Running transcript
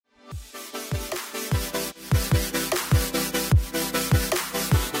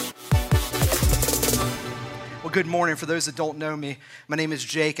Good morning. For those that don't know me, my name is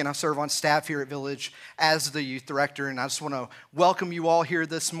Jake, and I serve on staff here at Village as the youth director, and I just want to welcome you all here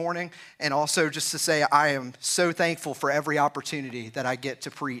this morning, and also just to say I am so thankful for every opportunity that I get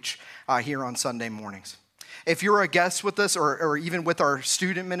to preach here on Sunday mornings. If you're a guest with us or even with our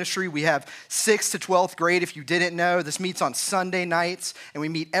student ministry, we have 6th to 12th grade. If you didn't know, this meets on Sunday nights, and we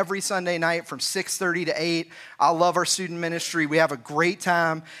meet every Sunday night from 6:30 to 8. I love our student ministry. We have a great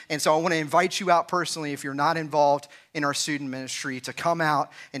time, and so I want to invite you out personally, if you're not involved in our student ministry, to come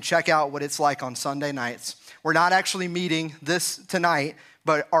out and check out what it's like on Sunday nights. We're not actually meeting this tonight,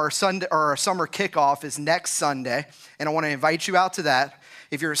 but our summer kickoff is next Sunday, and I want to invite you out to that.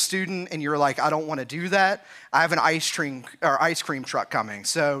 If you're a student and you're like, I don't want to do that, I have an ice cream truck coming.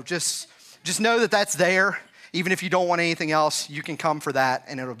 So just know that that's there. Even if you don't want anything else, you can come for that,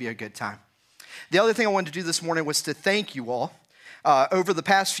 and it'll be a good time. The other thing I wanted to do this morning was to thank you all. Over the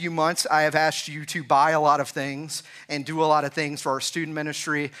past few months, I have asked you to buy a lot of things and do a lot of things for our student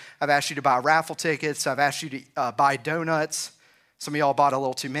ministry. I've asked you to buy raffle tickets. I've asked you to buy donuts. Some of y'all bought a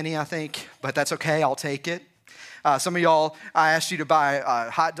little too many, I think, but that's okay. I'll take it. Some of y'all, I asked you to buy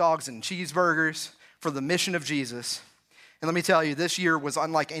hot dogs and cheeseburgers for the mission of Jesus. And let me tell you, this year was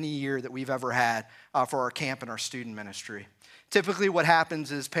unlike any year that we've ever had for our camp and our student ministry. Typically what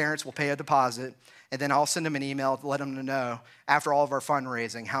happens is parents will pay a deposit, and then I'll send them an email to let them know after all of our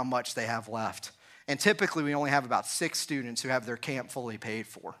fundraising how much they have left. And typically we only have about 6 students who have their camp fully paid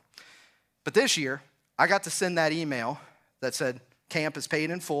for. But this year, I got to send that email that said, camp is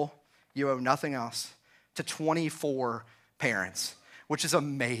paid in full, you owe nothing else, to 24 parents, which is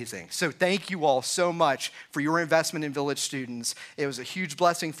amazing. So thank you all so much for your investment in Village students. It was a huge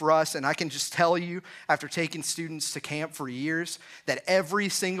blessing for us, and I can just tell you, after taking students to camp for years, that every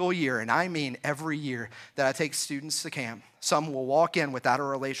single year, and I mean every year that I take students to camp, some will walk in without a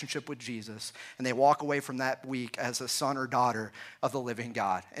relationship with Jesus, and they walk away from that week as a son or daughter of the living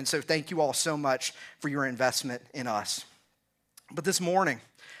God. And so thank you all so much for your investment in us. But this morning,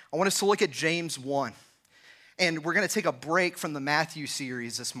 I want us to look at James 1. And we're going to take a break from the Matthew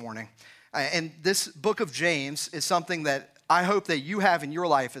series this morning. And this book of James is something that I hope that you have in your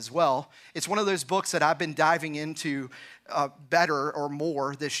life as well. It's one of those books that I've been diving into better or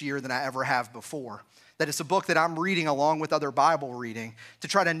more this year than I ever have before. That it's a book that I'm reading along with other Bible reading to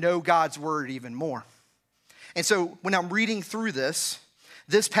try to know God's word even more. And so when I'm reading through this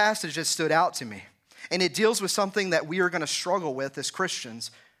passage has stood out to me. And it deals with something that we are going to struggle with as Christians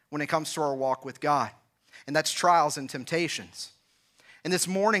when it comes to our walk with God. And that's trials and temptations. And this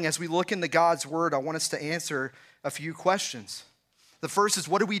morning, as we look into God's word, I want us to answer a few questions. The first is,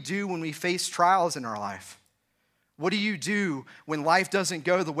 what do we do when we face trials in our life? What do you do when life doesn't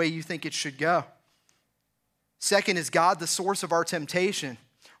go the way you think it should go? Second, is God the source of our temptation,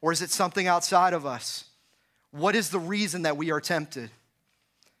 or is it something outside of us? What is the reason that we are tempted?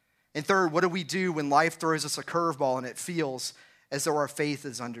 And third, what do we do when life throws us a curveball and it feels as though our faith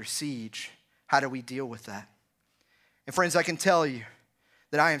is under siege? How do we deal with that? And friends, I can tell you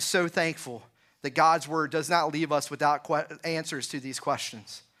that I am so thankful that God's word does not leave us without answers to these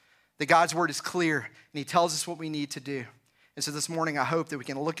questions. That God's word is clear and he tells us what we need to do. And so this morning, I hope that we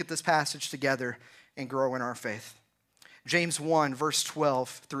can look at this passage together and grow in our faith. James 1, verse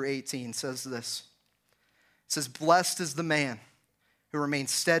 12 through 18 says this. It says, "Blessed is the man who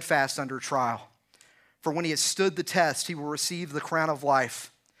remains steadfast under trial. For when he has stood the test, he will receive the crown of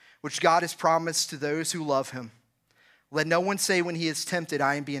life, which God has promised to those who love him. Let no one say when he is tempted,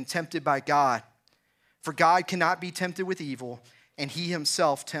 I am being tempted by God. For God cannot be tempted with evil, and he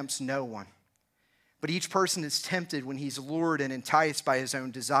himself tempts no one. But each person is tempted when he's lured and enticed by his own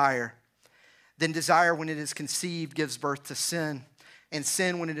desire. Then desire, when it is conceived, gives birth to sin, and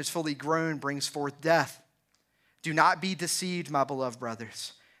sin, when it is fully grown, brings forth death. Do not be deceived, my beloved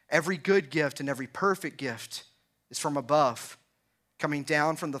brothers. Every good gift and every perfect gift is from above, coming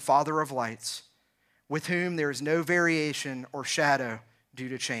down from the Father of lights, with whom there is no variation or shadow due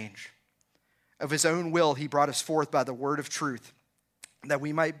to change. Of his own will he brought us forth by the word of truth, that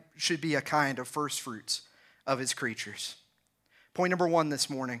we should be a kind of first fruits of his creatures." Point number 1 this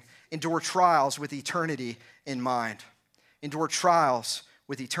morning, endure trials with eternity in mind. Endure trials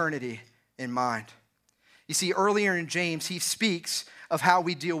with eternity in mind. You see, earlier in James, he speaks of how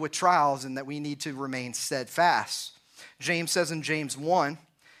we deal with trials and that we need to remain steadfast. James says in James 1,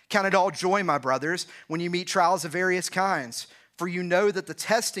 "Count it all joy, my brothers, when you meet trials of various kinds, for you know that the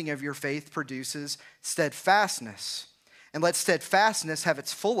testing of your faith produces steadfastness. And let steadfastness have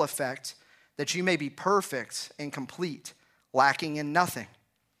its full effect, that you may be perfect and complete, lacking in nothing."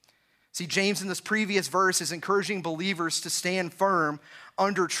 See, James in this previous verse is encouraging believers to stand firm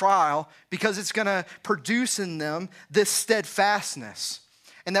under trial because it's going to produce in them this steadfastness.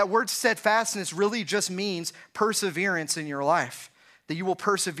 And that word steadfastness really just means perseverance in your life, that you will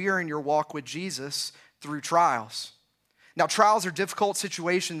persevere in your walk with Jesus through trials. Now, trials are difficult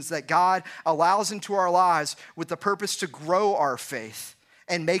situations that God allows into our lives with the purpose to grow our faith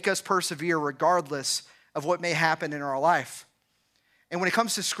and make us persevere regardless of what may happen in our life. And when it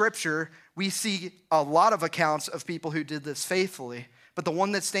comes to Scripture, we see a lot of accounts of people who did this faithfully, but the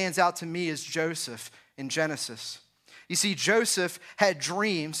one that stands out to me is Joseph in Genesis. You see, Joseph had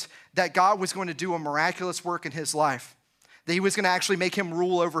dreams that God was going to do a miraculous work in his life, that he was going to actually make him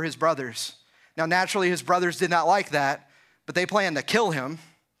rule over his brothers. Now, naturally, his brothers did not like that, but they planned to kill him.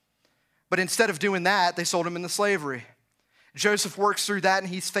 But instead of doing that, they sold him into slavery. Joseph works through that,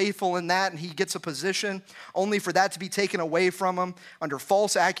 and he's faithful in that, and he gets a position, only for that to be taken away from him under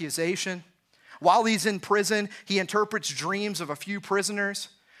false accusation. While he's in prison, he interprets dreams of a few prisoners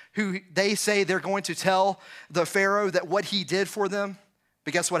who they say they're going to tell the Pharaoh that what he did for them.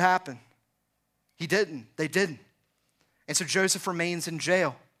 But guess what happened? He didn't. They didn't. And so Joseph remains in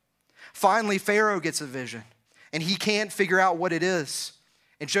jail. Finally, Pharaoh gets a vision, and he can't figure out what it is.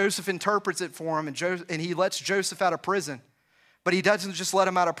 And Joseph interprets it for him, and he lets Joseph out of prison. But he doesn't just let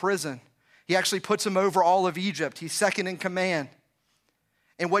him out of prison. He actually puts him over all of Egypt. He's second in command.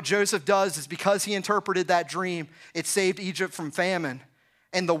 And what Joseph does is, because he interpreted that dream, it saved Egypt from famine,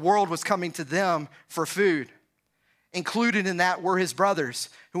 and the world was coming to them for food. Included in that were his brothers,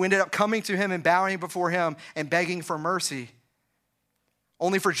 who ended up coming to him and bowing before him and begging for mercy,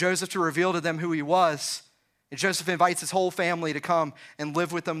 only for Joseph to reveal to them who he was. And Joseph invites his whole family to come and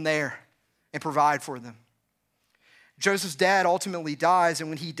live with them there and provide for them. Joseph's dad ultimately dies, and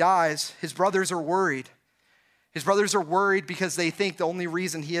when he dies, his brothers are worried. His brothers are worried because they think the only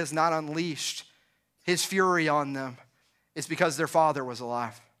reason he has not unleashed his fury on them is because their father was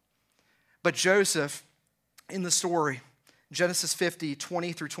alive. But Joseph, in the story, Genesis 50,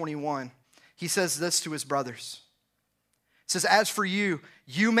 20 through 21, he says this to his brothers. He says, "As for you,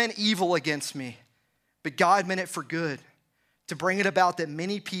 you meant evil against me, but God meant it for good, to bring it about that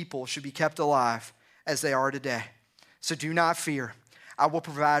many people should be kept alive as they are today. So do not fear. I will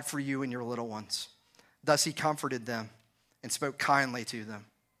provide for you and your little ones." Thus he comforted them and spoke kindly to them.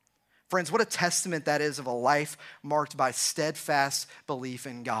 Friends, what a testament that is of a life marked by steadfast belief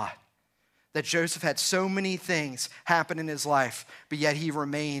in God. That Joseph had so many things happen in his life, but yet he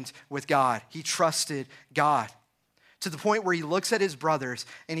remained with God. He trusted God, to the point where he looks at his brothers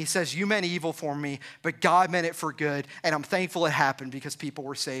and he says, "You meant evil for me, but God meant it for good, and I'm thankful it happened because people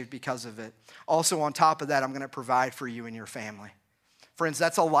were saved because of it. Also, on top of that, I'm going to provide for you and your family." Friends,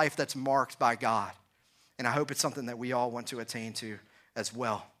 that's a life that's marked by God, and I hope it's something that we all want to attain to as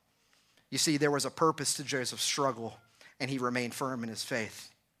well. You see, there was a purpose to Joseph's struggle, and he remained firm in his faith.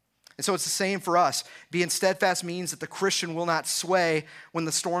 And so it's the same for us. Being steadfast means that the Christian will not sway when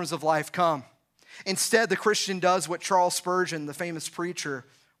the storms of life come. Instead, the Christian does what Charles Spurgeon, the famous preacher,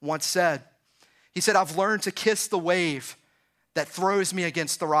 once said. He said, "I've learned to kiss the wave that throws me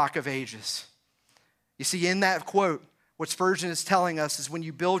against the rock of ages." You see, in that quote, what Spurgeon is telling us is when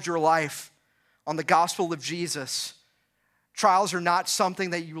you build your life on the gospel of Jesus, trials are not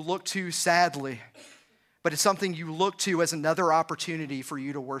something that you look to sadly, but it's something you look to as another opportunity for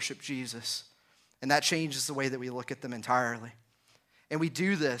you to worship Jesus. And that changes the way that we look at them entirely. And we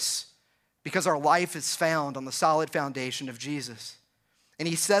do this because our life is found on the solid foundation of Jesus. And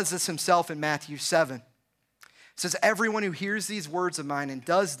he says this himself in Matthew 7. It says, "Everyone who hears these words of mine and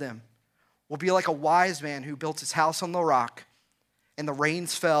does them will be like a wise man who built his house on the rock, and the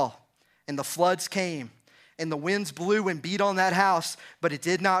rains fell, and the floods came, and the winds blew and beat on that house, but it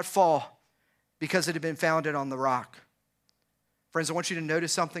did not fall because it had been founded on the rock." Friends, I want you to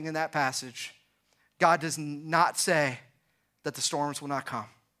notice something in that passage. God does not say that the storms will not come.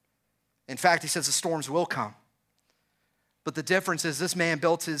 In fact, he says the storms will come. But the difference is this man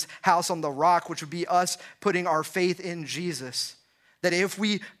built his house on the rock, which would be us putting our faith in Jesus. That if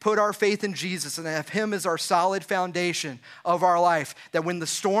we put our faith in Jesus and have him as our solid foundation of our life, that when the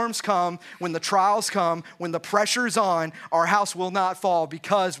storms come, when the trials come, when the pressure's on, our house will not fall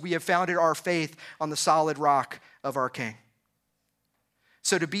because we have founded our faith on the solid rock of our King.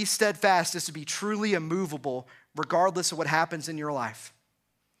 So to be steadfast is to be truly immovable regardless of what happens in your life.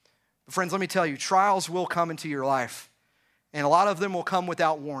 But friends, let me tell you, trials will come into your life, and a lot of them will come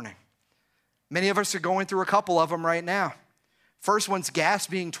without warning. Many of us are going through a couple of them right now. First one's gas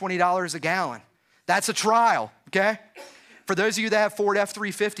being $20 a gallon. That's a trial, okay? For those of you that have Ford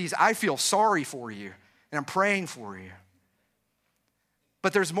F-350s, I feel sorry for you, and I'm praying for you.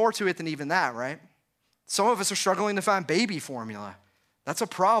 But there's more to it than even that, right? Some of us are struggling to find baby formula. That's a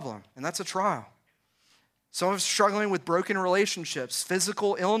problem, and that's a trial. Some of us are struggling with broken relationships,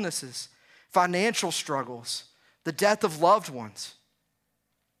 physical illnesses, financial struggles, the death of loved ones.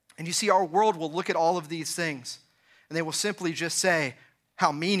 And you see, our world will look at all of these things, and they will simply just say,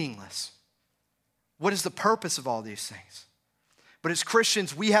 how meaningless. What is the purpose of all these things? But as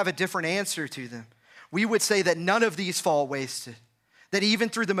Christians, we have a different answer to them. We would say that none of these fall wasted. That even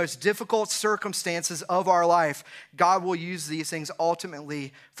through the most difficult circumstances of our life, God will use these things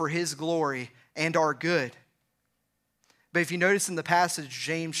ultimately for his glory and our good. But if you notice in the passage,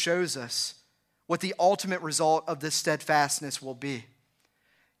 James shows us what the ultimate result of this steadfastness will be.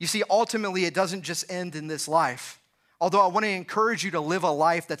 You see, ultimately, it doesn't just end in this life. Although I want to encourage you to live a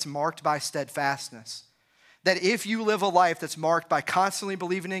life that's marked by steadfastness. That if you live a life that's marked by constantly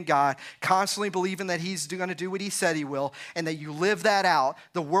believing in God, constantly believing that he's going to do what he said he will, and that you live that out,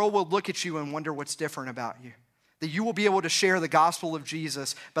 the world will look at you and wonder what's different about you. That you will be able to share the gospel of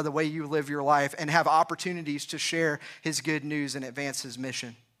Jesus by the way you live your life and have opportunities to share his good news and advance his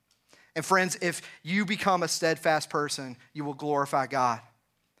mission. And friends, if you become a steadfast person, you will glorify God.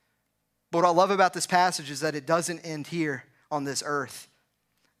 But what I love about this passage is that it doesn't end here on this earth.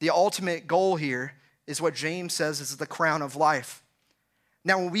 The ultimate goal here is what James says is the crown of life.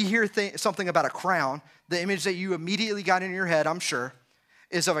 Now, when we hear something about a crown, the image that you immediately got in your head, I'm sure,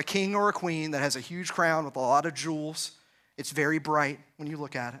 is of a king or a queen that has a huge crown with a lot of jewels. It's very bright when you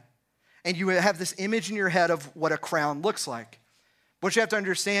look at it. And you have this image in your head of what a crown looks like. What you have to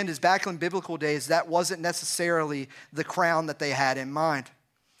understand is back in biblical days, that wasn't necessarily the crown that they had in mind.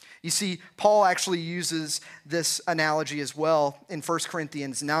 You see, Paul actually uses this analogy as well in 1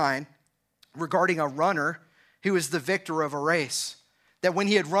 Corinthians 9 regarding a runner who is the victor of a race. That when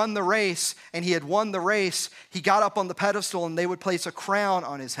he had run the race and he had won the race, he got up on the pedestal and they would place a crown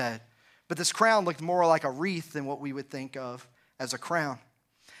on his head. But this crown looked more like a wreath than what we would think of as a crown.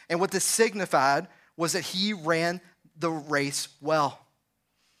 And what this signified was that he ran the race well.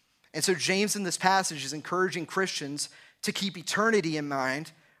 And so James in this passage is encouraging Christians to keep eternity in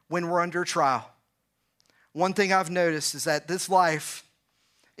mind when we're under trial. One thing I've noticed is that this life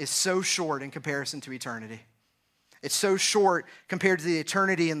is so short in comparison to eternity. It's so short compared to the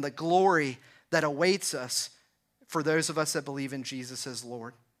eternity and the glory that awaits us for those of us that believe in Jesus as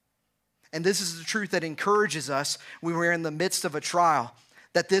Lord. And this is the truth that encourages us when we're in the midst of a trial,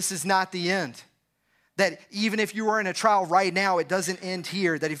 that this is not the end. That even if you are in a trial right now, it doesn't end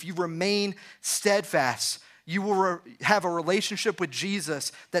here. That if you remain steadfast, you will have a relationship with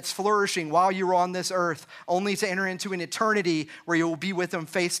Jesus that's flourishing while you're on this earth, only to enter into an eternity where you will be with him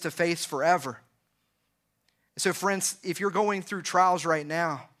face to face forever. So friends, if you're going through trials right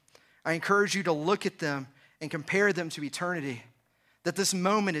now, I encourage you to look at them and compare them to eternity. That this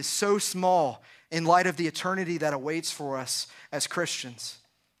moment is so small in light of the eternity that awaits for us as Christians.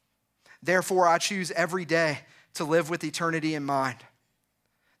 Therefore, I choose every day to live with eternity in mind.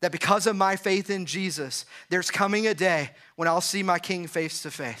 That because of my faith in Jesus, there's coming a day when I'll see my King face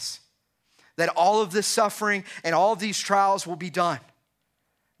to face. That all of this suffering and all of these trials will be done.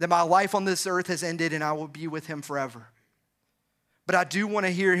 That my life on this earth has ended and I will be with him forever. But I do want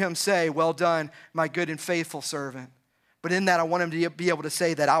to hear him say, well done, my good and faithful servant. But in that, I want him to be able to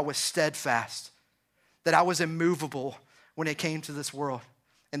say that I was steadfast, that I was immovable when it came to this world,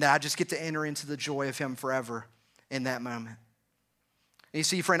 and that I just get to enter into the joy of him forever in that moment. And you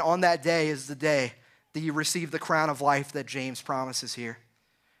see, friend, on that day is the day that you receive the crown of life that James promises here.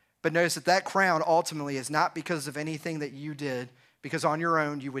 But notice that that crown ultimately is not because of anything that you did, because on your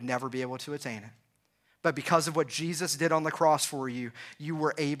own you would never be able to attain it. But because of what Jesus did on the cross for you, you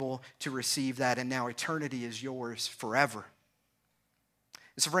were able to receive that, and now eternity is yours forever.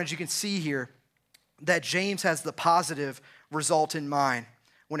 And so friends, you can see here that James has the positive result in mind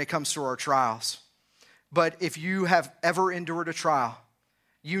when it comes to our trials. But if you have ever endured a trial,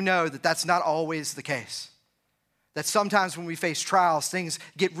 you know that that's not always the case. That sometimes when we face trials, things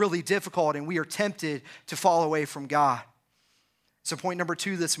get really difficult and we are tempted to fall away from God. So point number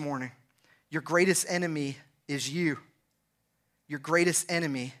 2 this morning, your greatest enemy is you. Your greatest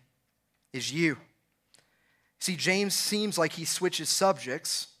enemy is you. See, James seems like he switches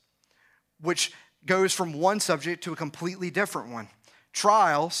subjects, which goes from one subject to a completely different one.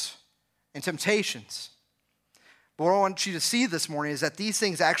 Trials and temptations. But what I want you to see this morning is that these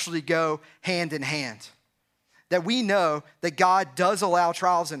things actually go hand in hand. That we know that God does allow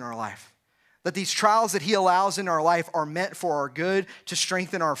trials in our life. That these trials that he allows in our life are meant for our good, to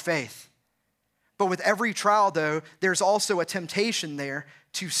strengthen our faith. But with every trial, though, there's also a temptation there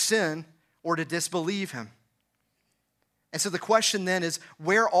to sin or to disbelieve him. And so the question then is,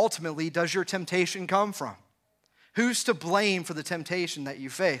 where ultimately does your temptation come from? Who's to blame for the temptation that you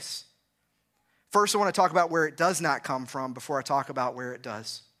face? First, I want to talk about where it does not come from before I talk about where it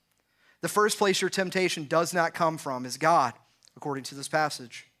does. The first place your temptation does not come from is God, according to this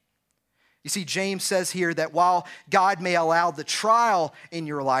passage. You see, James says here that while God may allow the trial in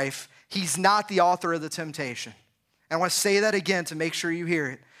your life, he's not the author of the temptation. And I want to say that again to make sure you hear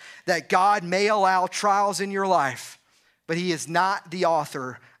it, that God may allow trials in your life, but he is not the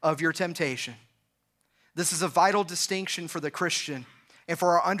author of your temptation. This is a vital distinction for the Christian and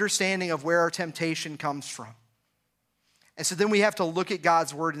for our understanding of where our temptation comes from. And so then we have to look at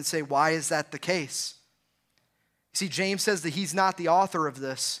God's word and say, why is that the case? You see, James says that he's not the author of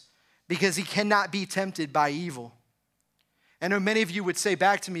this because he cannot be tempted by evil. I know many of you would say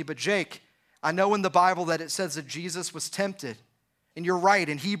back to me, but Jake, I know in the Bible that it says that Jesus was tempted. And you're right,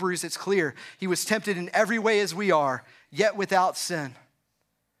 in Hebrews it's clear. He was tempted in every way as we are, yet without sin.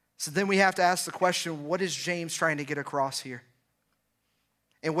 So then we have to ask the question, what is James trying to get across here?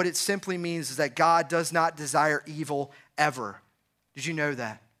 And what it simply means is that God does not desire evil ever. Did you know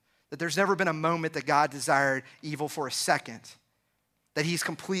that? That there's never been a moment that God desired evil for a second. That he's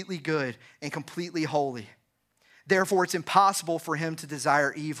completely good and completely holy. Therefore, it's impossible for him to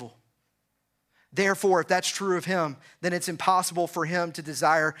desire evil. Therefore, if that's true of him, then it's impossible for him to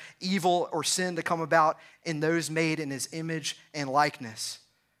desire evil or sin to come about in those made in his image and likeness.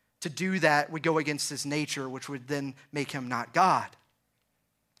 To do that would go against his nature, which would then make him not God.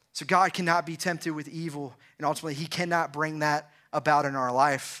 So God cannot be tempted with evil, and ultimately he cannot bring that about in our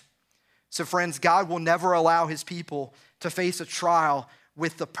life. So friends, God will never allow his people to face a trial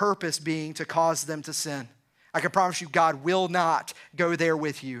with the purpose being to cause them to sin. I can promise you God will not go there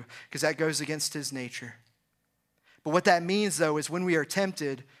with you because that goes against his nature. But what that means, though, is when we are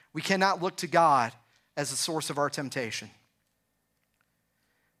tempted, we cannot look to God as the source of our temptation.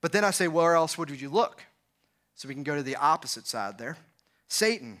 But then I say, where else would you look? So we can go to the opposite side there.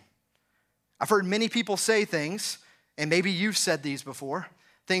 Satan. I've heard many people say things, and maybe you've said these before,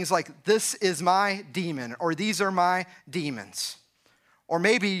 things like, this is my demon, or these are my demons. Or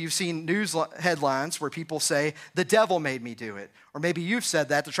maybe you've seen news headlines where people say, the devil made me do it. Or maybe you've said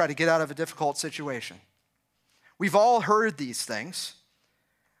that to try to get out of a difficult situation. We've all heard these things,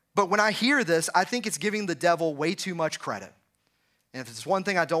 but when I hear this, I think it's giving the devil way too much credit. And if it's one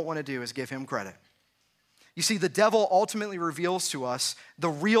thing I don't want to do is give him credit. You see, the devil ultimately reveals to us the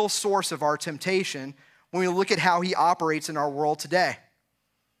real source of our temptation when we look at how he operates in our world today.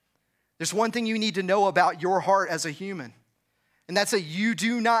 There's one thing you need to know about your heart as a human, and that's that you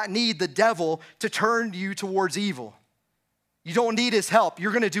do not need the devil to turn you towards evil. You don't need his help.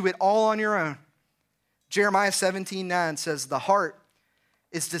 You're going to do it all on your own. Jeremiah 17:9 says, the heart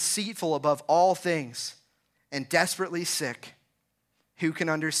is deceitful above all things and desperately sick. Who can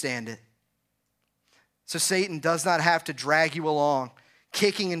understand it? So Satan does not have to drag you along,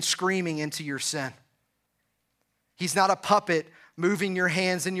 kicking and screaming into your sin. He's not a puppet moving your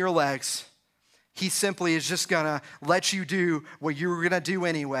hands and your legs. He simply is just going to let you do what you were going to do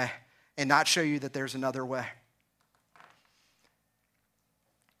anyway and not show you that there's another way.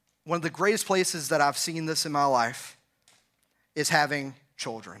 One of the greatest places that I've seen this in my life is having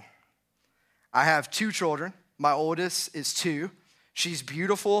children. I have 2 children. My oldest is 2. She's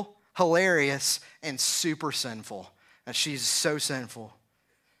beautiful, hilarious, and super sinful. And she's so sinful.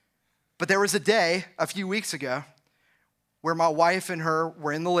 But there was a day a few weeks ago where my wife and her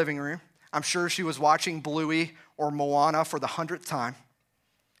were in the living room. I'm sure she was watching Bluey or Moana for the 100th time.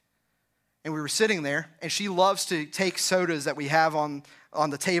 And we were sitting there, and she loves to take sodas that we have on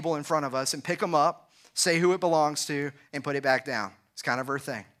the table in front of us and pick them up, say who it belongs to, and put it back down. It's kind of her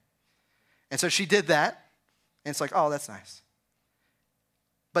thing. And so she did that, and it's like, oh, that's nice.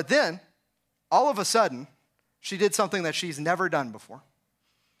 But then, all of a sudden, she did something that she's never done before.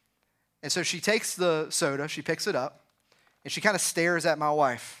 And so she takes the soda, she picks it up, and she kind of stares at my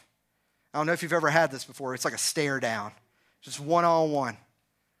wife. I don't know if you've ever had this before. It's like a stare down, just one-on-one.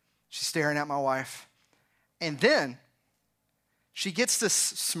 She's staring at my wife. And then she gets this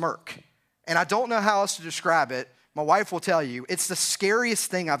smirk. And I don't know how else to describe it. My wife will tell you, it's the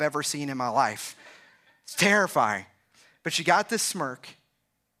scariest thing I've ever seen in my life. It's terrifying. But she got this smirk,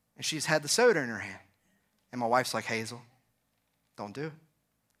 and she's had the soda in her hand. And my wife's like, Hazel, don't do it.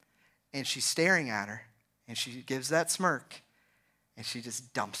 And she's staring at her, and she gives that smirk, and she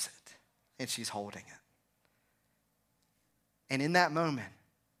just dumps it, and she's holding it. And in that moment,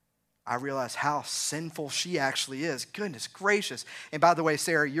 I realized how sinful she actually is. Goodness gracious. And by the way,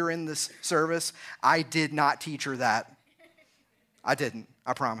 Sarah, you're in this service. I did not teach her that. I didn't,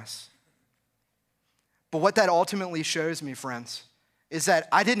 I promise. But what that ultimately shows me, friends, is that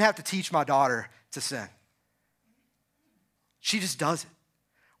I didn't have to teach my daughter to sin. She just does it.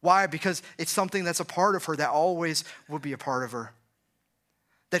 Why? Because it's something that's a part of her that always will be a part of her.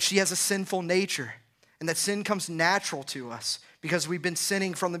 That she has a sinful nature, and that sin comes natural to us because we've been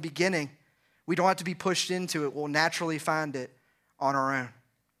sinning from the beginning. We don't have to be pushed into it. We'll naturally find it on our own.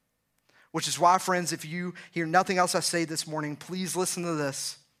 Which is why, friends, if you hear nothing else I say this morning, please listen to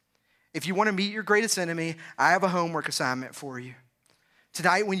this. If you want to meet your greatest enemy, I have a homework assignment for you.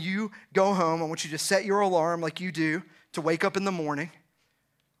 Tonight, when you go home, I want you to set your alarm like you do to wake up in the morning.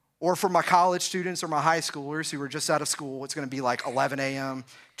 Or for my college students or my high schoolers who are just out of school, it's going to be like 11 a.m.,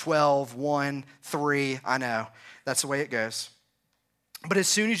 12, 1, 3. I know, that's the way it goes. But as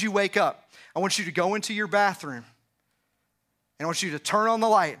soon as you wake up, I want you to go into your bathroom, and I want you to turn on the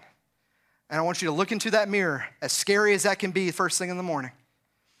light, and I want you to look into that mirror, as scary as that can be first thing in the morning.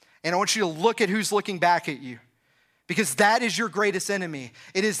 And I want you to look at who's looking back at you, because that is your greatest enemy.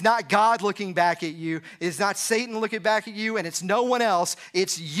 It is not God looking back at you. It is not Satan looking back at you, and it's no one else.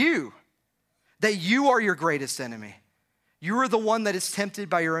 It's you, that you are your greatest enemy. You are the one that is tempted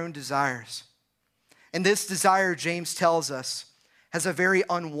by your own desires. And this desire, James tells us, has a very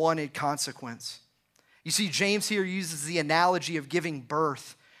unwanted consequence. You see, James here uses the analogy of giving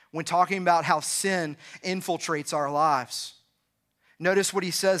birth when talking about how sin infiltrates our lives. Notice what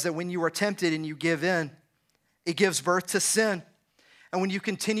he says, that when you are tempted and you give in, it gives birth to sin. And when you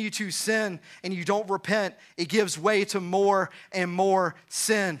continue to sin and you don't repent, it gives way to more and more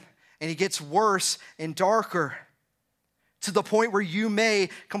sin. And it gets worse and darker to the point where you may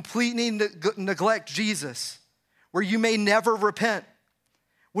completely neglect Jesus, where you may never repent,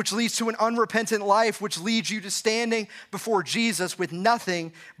 which leads to an unrepentant life, which leads you to standing before Jesus with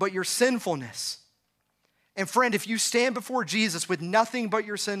nothing but your sinfulness. And friend, if you stand before Jesus with nothing but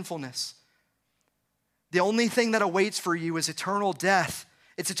your sinfulness, the only thing that awaits for you is eternal death.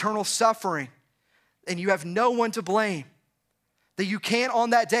 It's eternal suffering. And you have no one to blame. That you can't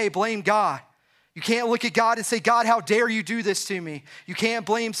on that day blame God. You can't look at God and say, God, how dare you do this to me? You can't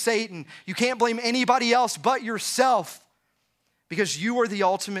blame Satan. You can't blame anybody else but yourself, because you are the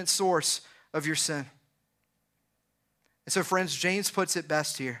ultimate source of your sin. And so, friends, James puts it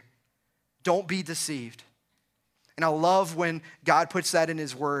best here. Don't be deceived. And I love when God puts that in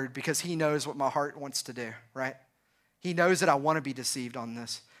his word, because he knows what my heart wants to do, right? He knows that I want to be deceived on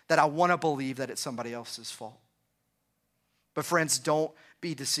this, that I want to believe that it's somebody else's fault. But friends, don't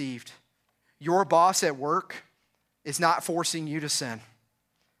be deceived. Your boss at work is not forcing you to sin.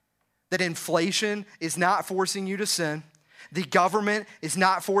 That inflation is not forcing you to sin. The government is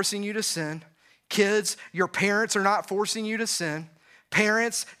not forcing you to sin. Kids, your parents are not forcing you to sin.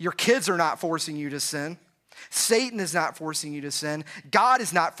 Parents, your kids are not forcing you to sin. Satan is not forcing you to sin. God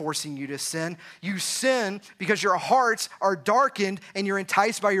is not forcing you to sin. You sin because your hearts are darkened and you're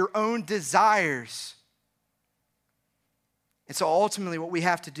enticed by your own desires. And so ultimately what we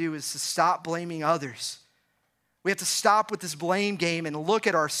have to do is to stop blaming others. We have to stop with this blame game and look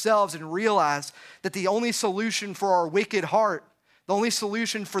at ourselves and realize that the only solution for our wicked heart, the only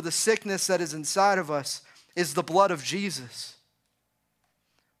solution for the sickness that is inside of us, is the blood of Jesus.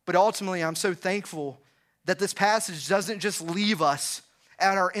 But ultimately, I'm so thankful that this passage doesn't just leave us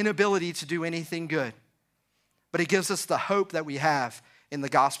at our inability to do anything good, but it gives us the hope that we have in the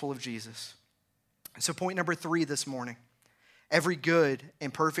gospel of Jesus. So point number 3 this morning: every good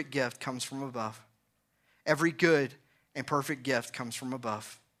and perfect gift comes from above. Every good and perfect gift comes from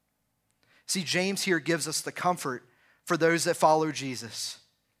above. See, James here gives us the comfort for those that follow Jesus.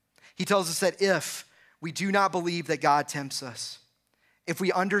 He tells us that if we do not believe that God tempts us, if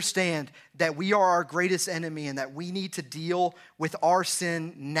we understand that we are our greatest enemy and that we need to deal with our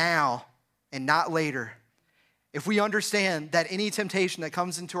sin now and not later, if we understand that any temptation that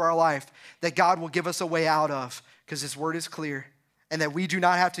comes into our life, that God will give us a way out of, because his word is clear, and that we do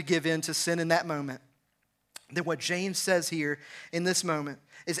not have to give in to sin in that moment, then what James says here in this moment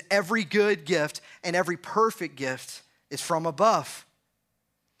is every good gift and every perfect gift is from above.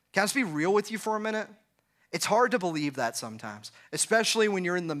 Can I just be real with you for a minute? It's hard to believe that sometimes, especially when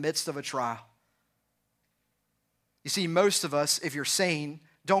you're in the midst of a trial. You see, most of us, if you're sane,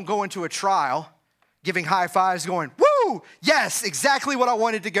 don't go into a trial giving high fives going, woo, yes, exactly what I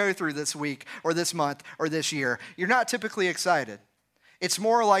wanted to go through this week or this month or this year. You're not typically excited. It's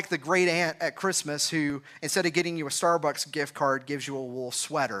more like the great aunt at Christmas who, instead of getting you a Starbucks gift card, gives you a wool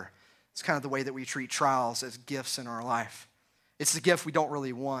sweater. It's kind of the way that we treat trials as gifts in our life. It's the gift we don't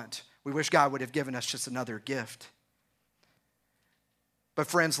really want. We wish God would have given us just another gift. But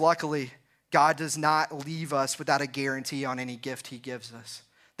friends, luckily, God does not leave us without a guarantee on any gift he gives us.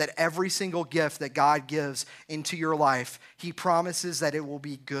 that every single gift that God gives into your life, he promises that it will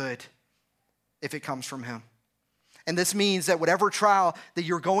be good if it comes from him. And this means that whatever trial that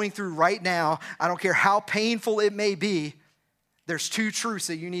you're going through right now, I don't care how painful it may be, there's two truths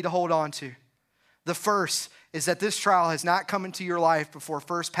that you need to hold on to. The first is that this trial has not come into your life before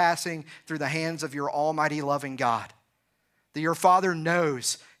first passing through the hands of your almighty loving God. That your Father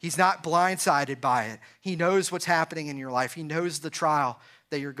knows. He's not blindsided by it. He knows what's happening in your life. He knows the trial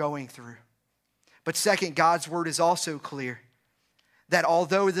that you're going through. But second, God's word is also clear that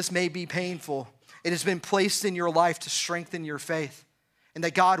although this may be painful, it has been placed in your life to strengthen your faith, and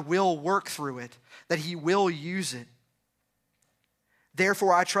that God will work through it, that he will use it.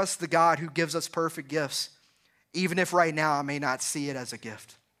 Therefore, I trust the God who gives us perfect gifts, even if right now I may not see it as a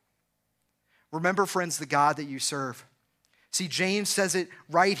gift. Remember, friends, the God that you serve. See, James says it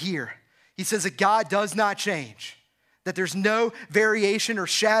right here. He says that God does not change, that there's no variation or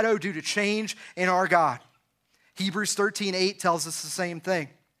shadow due to change in our God. Hebrews 13:8 tells us the same thing.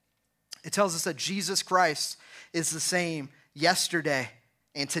 It tells us that Jesus Christ is the same yesterday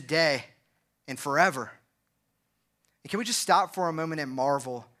and today and forever. And can we just stop for a moment and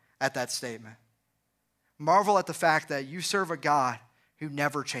marvel at that statement? Marvel at the fact that you serve a God who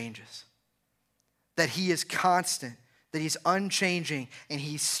never changes, that he is constant, that he's unchanging, and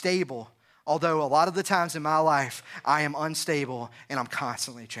he's stable. Although a lot of the times in my life, I am unstable and I'm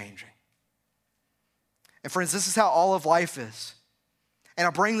constantly changing. And friends, this is how all of life is. And I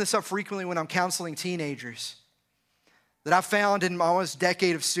bring this up frequently when I'm counseling teenagers, that I've found in my almost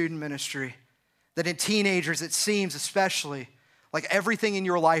decade of student ministry, that in teenagers, it seems especially like everything in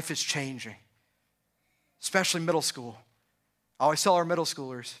your life is changing, especially middle school. I always tell our middle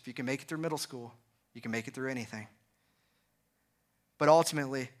schoolers, if you can make it through middle school, you can make it through anything. But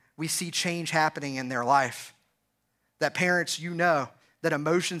ultimately, we see change happening in their life. That parents, you know, that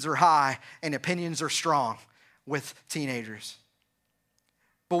emotions are high and opinions are strong with teenagers.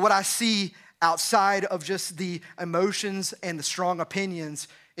 But what I see outside of just the emotions and the strong opinions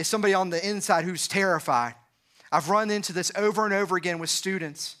is somebody on the inside who's terrified. I've run into this over and over again with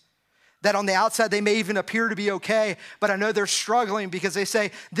students, that on the outside they may even appear to be okay, but I know they're struggling because they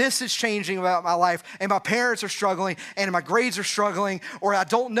say, this is changing about my life, and my parents are struggling, and my grades are struggling, or I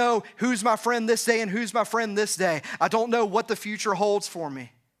don't know who's my friend this day and who's my friend this day. I don't know what the future holds for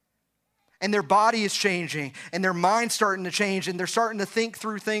me. And their body is changing, and their mind's starting to change, and they're starting to think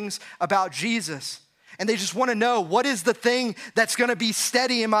through things about Jesus. And they just want to know, what is the thing that's going to be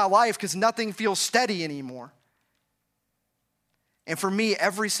steady in my life, because nothing feels steady anymore. And for me,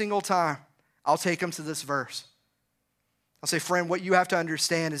 every single time, I'll take them to this verse. I'll say, friend, what you have to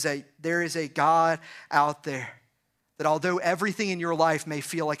understand is that there is a God out there, that although everything in your life may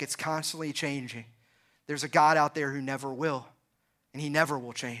feel like it's constantly changing, there's a God out there who never will, and he never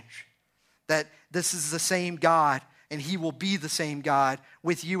will change. That this is the same God, and he will be the same God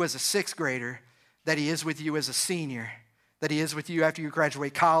with you as a sixth grader that he is with you as a senior, that he is with you after you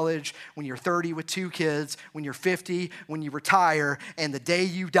graduate college, when you're 30 with 2 kids, when you're 50, when you retire, and the day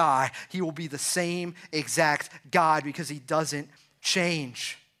you die. He will be the same exact God because he doesn't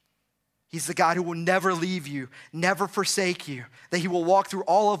change. He's the God who will never leave you, never forsake you, that he will walk through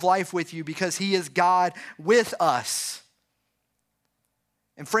all of life with you because he is God with us.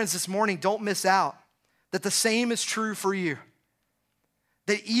 And friends, this morning, don't miss out that the same is true for you.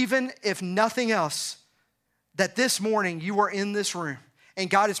 That even if nothing else, that this morning you are in this room and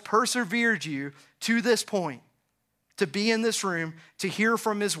God has persevered you to this point to be in this room, to hear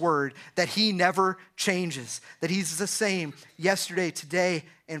from his word, that he never changes, that he's the same yesterday, today,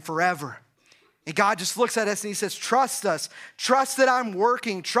 and forever. And God just looks at us and he says, trust us, trust that I'm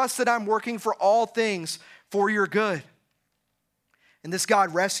working for all things for your good. And this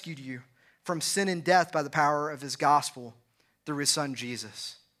God rescued you from sin and death by the power of his gospel through his son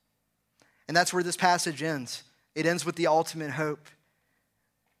Jesus. And that's where this passage ends. It ends with the ultimate hope,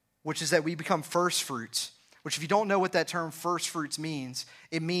 which is that we become first fruits, which if you don't know what that term first fruits means,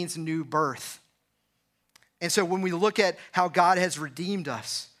 it means new birth. And so when we look at how God has redeemed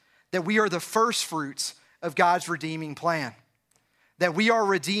us, that we are the first fruits of God's redeeming plan, that we are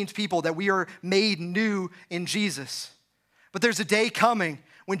redeemed people, that we are made new in Jesus. But there's a day coming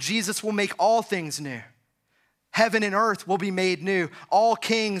when Jesus will make all things new. Heaven and earth will be made new. All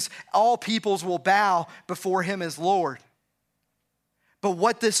kings, all peoples will bow before him as Lord. But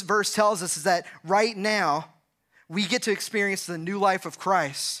what this verse tells us is that right now, we get to experience the new life of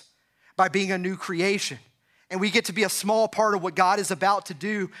Christ by being a new creation. And we get to be a small part of what God is about to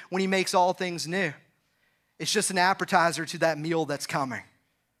do when he makes all things new. It's just an appetizer to that meal that's coming.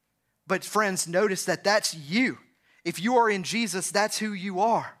 But friends, notice that that's you. If you are in Jesus, that's who you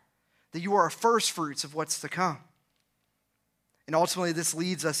are, that you are first fruits of what's to come. And ultimately, this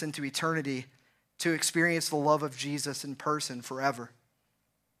leads us into eternity to experience the love of Jesus in person forever.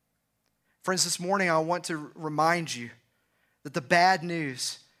 Friends, this morning I want to remind you that the bad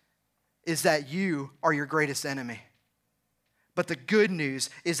news is that you are your greatest enemy. But the good news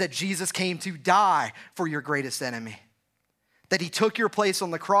is that Jesus came to die for your greatest enemy. That he took your place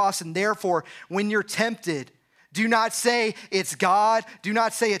on the cross, and therefore, when you're tempted, do not say it's God, do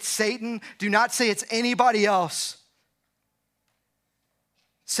not say it's Satan, do not say it's anybody else.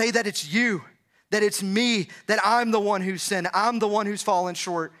 Say that it's you, that it's me, that I'm the one who's sinned, I'm the one who's fallen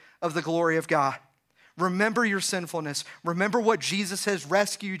short of the glory of God. Remember your sinfulness. Remember what Jesus has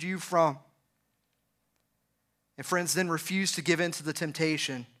rescued you from. And friends, then refuse to give in to the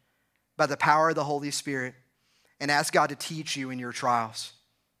temptation by the power of the Holy Spirit and ask God to teach you in your trials.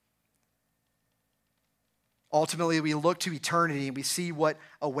 Ultimately, we look to eternity and we see what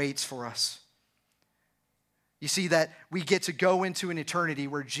awaits for us. You see that we get to go into an eternity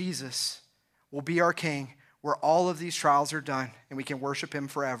where Jesus will be our King, where all of these trials are done and we can worship him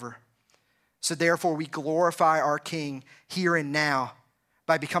forever. So therefore, we glorify our King here and now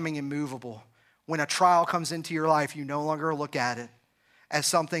by becoming immovable. When a trial comes into your life, you no longer look at it as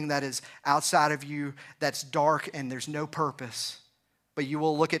something that is outside of you, that's dark and there's no purpose. But you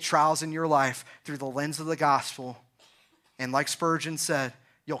will look at trials in your life through the lens of the gospel. And like Spurgeon said,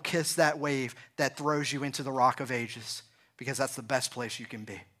 you'll kiss that wave that throws you into the rock of ages, because that's the best place you can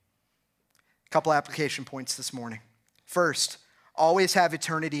be. A couple application points this morning. First, always have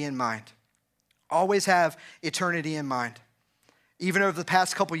eternity in mind. Always have eternity in mind. Even over the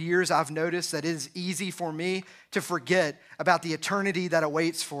past couple years, I've noticed that it is easy for me to forget about the eternity that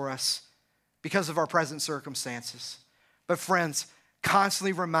awaits for us because of our present circumstances. But friends,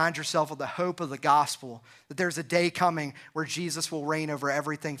 constantly remind yourself of the hope of the gospel, that there's a day coming where Jesus will reign over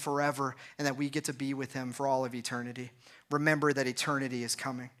everything forever and that we get to be with him for all of eternity. Remember that eternity is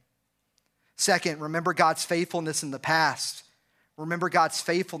coming. Second, remember God's faithfulness in the past. Remember God's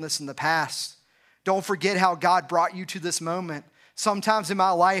faithfulness in the past. Don't forget how God brought you to this moment. Sometimes in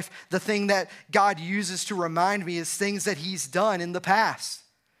my life, the thing that God uses to remind me is things that he's done in the past.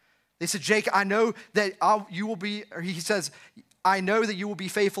 They said, Jake, I know that you will be, or he says, I know that you will be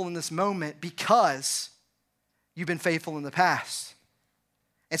faithful in this moment because you've been faithful in the past.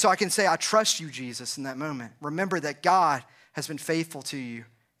 And so I can say, I trust you, Jesus, in that moment. Remember that God has been faithful to you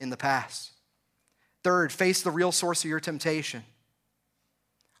in the past. Third, face the real source of your temptation.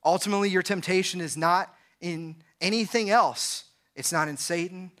 Ultimately, your temptation is not in anything else. It's not in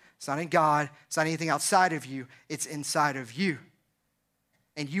Satan. It's not in God. It's not anything outside of you. It's inside of you.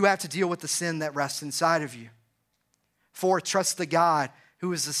 And you have to deal with the sin that rests inside of you. Fourth, trust the God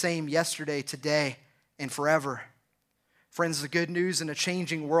who is the same yesterday, today, and forever. Friends, the good news in a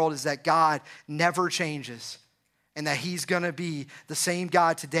changing world is that God never changes and that he's going to be the same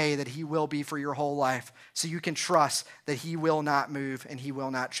God today that he will be for your whole life. So you can trust that he will not move and he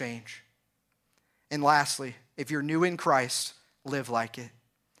will not change. And lastly, if you're new in Christ, live like it.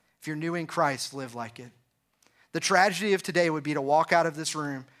 If you're new in Christ, live like it. The tragedy of today would be to walk out of this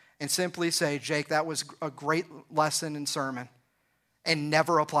room and simply say, Jake, that was a great lesson and sermon, and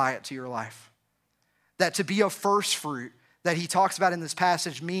never apply it to your life. That to be a first fruit that he talks about in this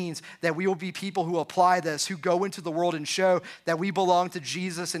passage means that we will be people who apply this, who go into the world and show that we belong to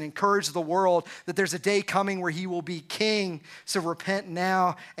Jesus and encourage the world that there's a day coming where he will be king. So repent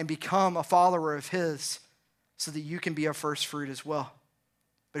now and become a follower of his so that you can be a first fruit as well.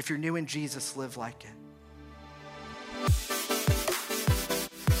 But if you're new in Jesus, live like it.